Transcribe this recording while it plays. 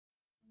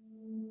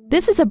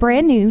This is a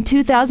brand new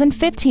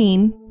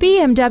 2015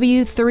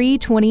 BMW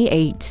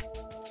 328.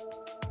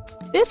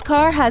 This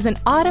car has an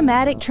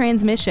automatic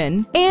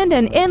transmission and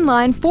an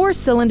inline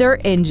four-cylinder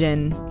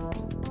engine.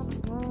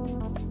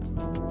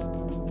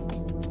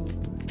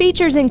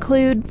 Features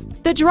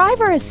include the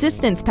driver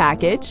assistance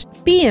package,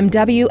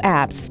 BMW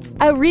apps,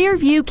 a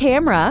rear-view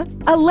camera,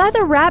 a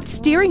leather-wrapped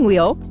steering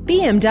wheel,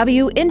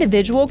 BMW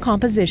individual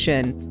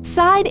composition,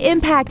 side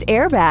impact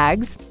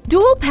airbags,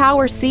 dual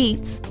power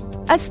seats,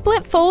 a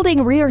split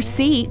folding rear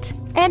seat,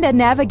 and a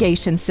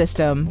navigation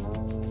system.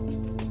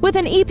 With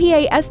an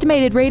EPA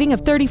estimated rating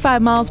of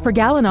 35 miles per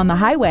gallon on the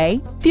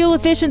highway, fuel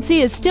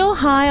efficiency is still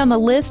high on the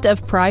list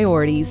of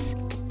priorities.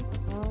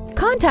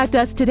 Contact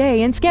us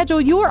today and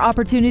schedule your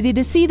opportunity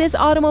to see this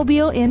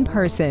automobile in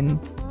person.